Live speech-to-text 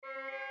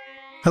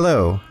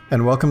Hello,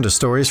 and welcome to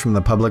Stories from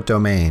the Public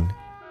Domain.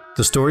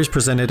 The stories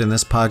presented in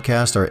this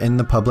podcast are in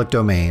the public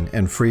domain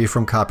and free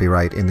from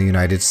copyright in the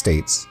United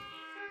States.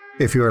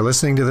 If you are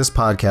listening to this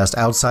podcast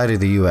outside of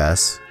the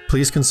U.S.,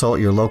 please consult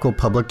your local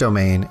public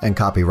domain and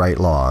copyright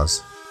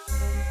laws.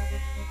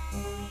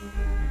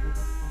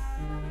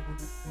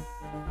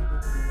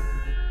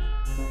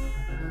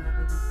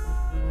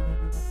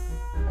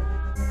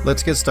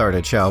 Let's get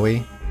started, shall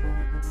we?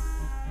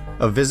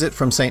 A Visit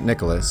from St.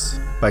 Nicholas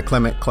by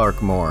Clement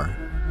Clarke Moore.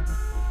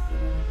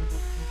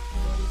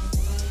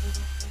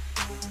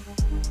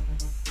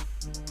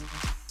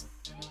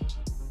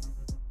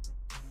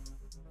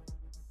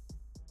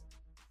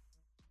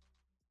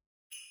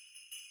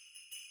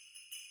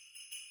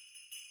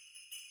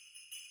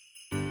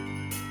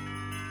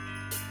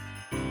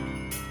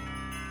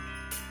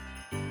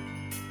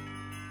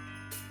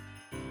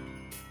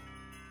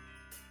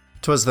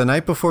 'Twas the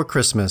night before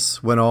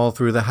Christmas, when all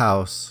through the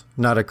house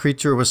not a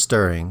creature was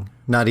stirring,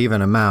 not even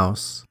a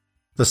mouse.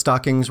 The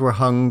stockings were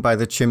hung by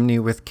the chimney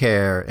with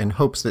care, in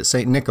hopes that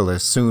St.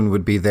 Nicholas soon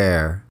would be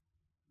there.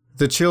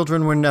 The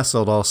children were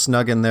nestled all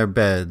snug in their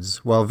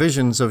beds, while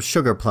visions of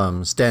sugar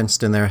plums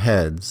danced in their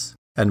heads,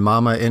 and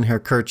Mamma in her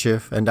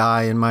kerchief and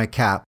I in my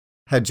cap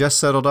had just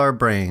settled our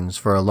brains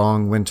for a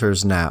long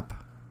winter's nap.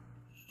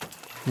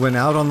 When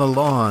out on the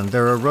lawn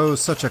there arose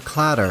such a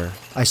clatter,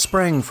 I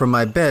sprang from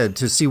my bed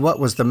to see what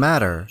was the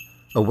matter.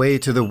 Away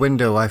to the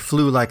window I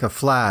flew like a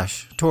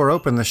flash, tore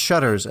open the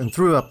shutters and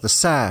threw up the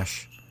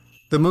sash.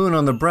 The moon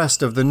on the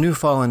breast of the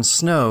new-fallen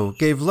snow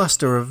gave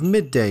luster of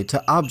midday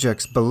to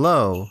objects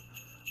below,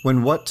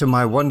 when what to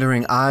my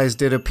wondering eyes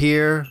did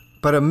appear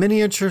but a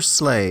miniature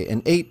sleigh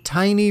and 8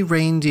 tiny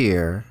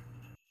reindeer.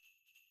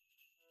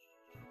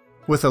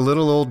 With a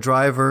little old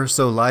driver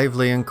so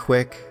lively and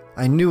quick,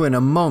 I knew in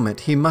a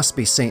moment he must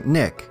be St.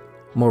 Nick.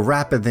 More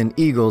rapid than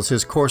eagles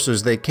his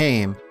coursers they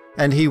came,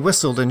 and he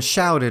whistled and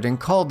shouted and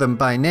called them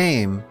by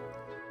name.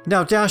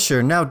 Now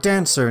Dasher, now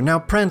Dancer, now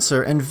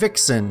Prancer and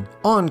Vixen,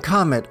 on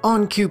Comet,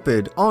 on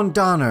Cupid, on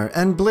Donner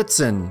and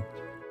Blitzen.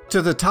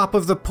 To the top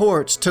of the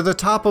porch, to the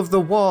top of the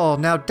wall,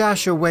 now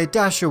dash away,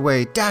 dash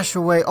away, dash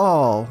away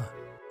all.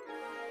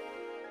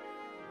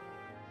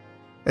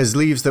 As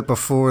leaves that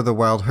before the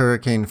wild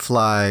hurricane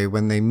fly,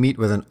 when they meet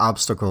with an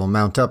obstacle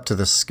mount up to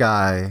the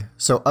sky,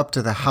 so up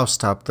to the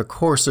housetop the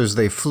coursers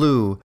they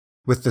flew,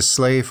 with the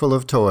sleigh full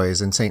of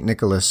toys and St.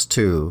 Nicholas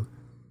too.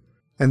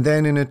 And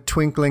then in a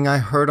twinkling I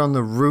heard on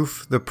the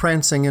roof the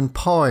prancing and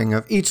pawing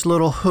of each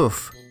little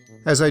hoof.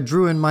 As I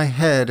drew in my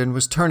head and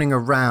was turning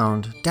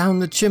around, down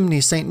the chimney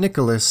St.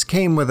 Nicholas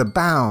came with a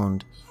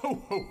bound.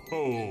 Ho, ho,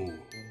 ho!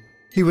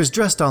 He was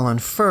dressed all in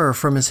fur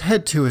from his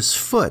head to his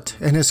foot,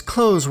 and his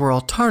clothes were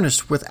all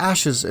tarnished with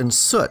ashes and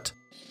soot.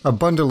 A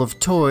bundle of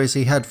toys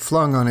he had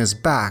flung on his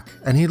back,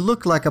 and he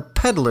looked like a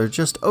peddler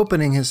just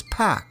opening his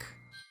pack.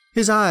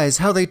 His eyes,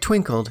 how they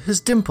twinkled,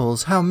 his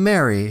dimples, how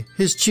merry,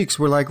 his cheeks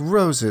were like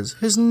roses,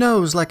 his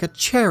nose like a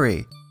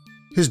cherry.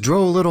 His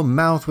droll little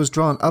mouth was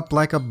drawn up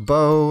like a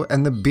bow,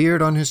 and the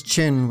beard on his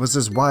chin was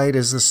as white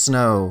as the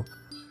snow.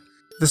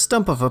 The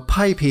stump of a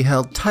pipe he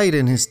held tight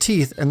in his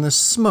teeth, and the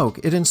smoke,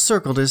 it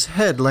encircled his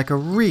head like a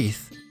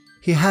wreath.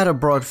 He had a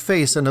broad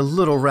face and a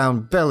little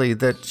round belly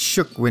that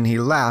shook when he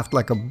laughed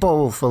like a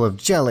bowl full of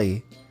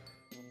jelly.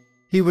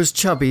 He was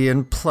chubby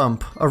and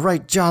plump, a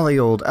right jolly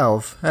old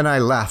elf, and I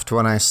laughed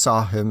when I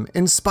saw him,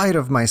 in spite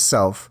of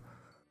myself.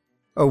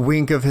 A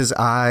wink of his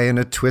eye and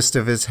a twist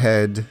of his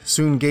head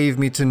soon gave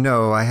me to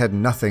know I had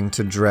nothing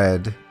to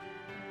dread.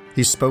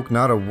 He spoke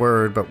not a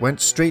word, but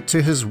went straight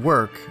to his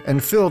work,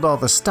 and filled all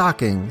the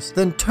stockings,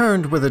 then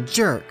turned with a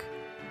jerk.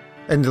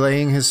 And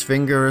laying his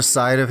finger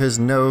aside of his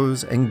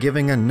nose, and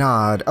giving a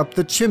nod, up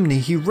the chimney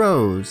he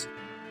rose.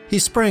 He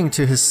sprang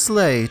to his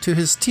sleigh, to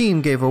his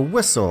team gave a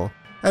whistle,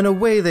 and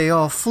away they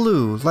all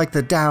flew, like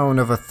the down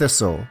of a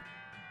thistle.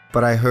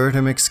 But I heard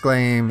him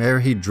exclaim,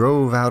 ere he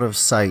drove out of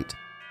sight,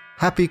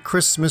 Happy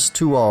Christmas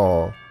to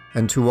all,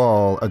 and to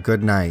all a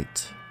good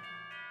night.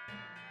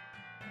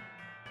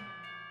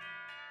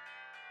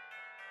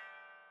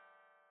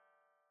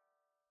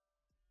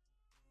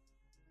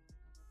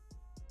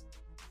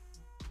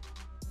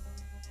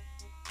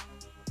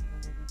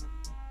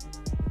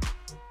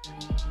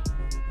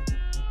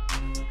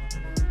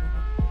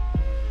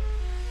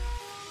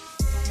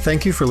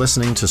 Thank you for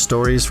listening to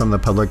Stories from the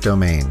Public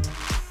Domain.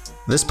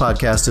 This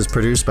podcast is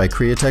produced by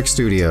Createch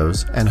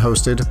Studios and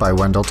hosted by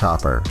Wendell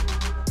Topper.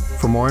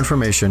 For more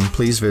information,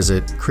 please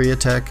visit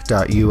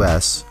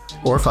createch.us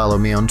or follow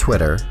me on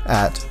Twitter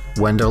at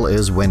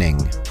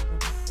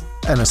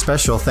WendellIsWinning. And a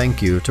special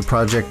thank you to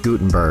Project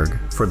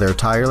Gutenberg for their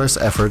tireless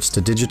efforts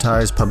to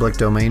digitize public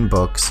domain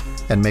books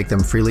and make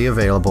them freely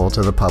available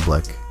to the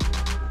public.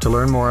 To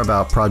learn more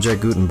about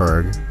Project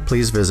Gutenberg,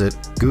 please visit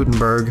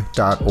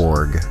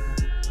gutenberg.org.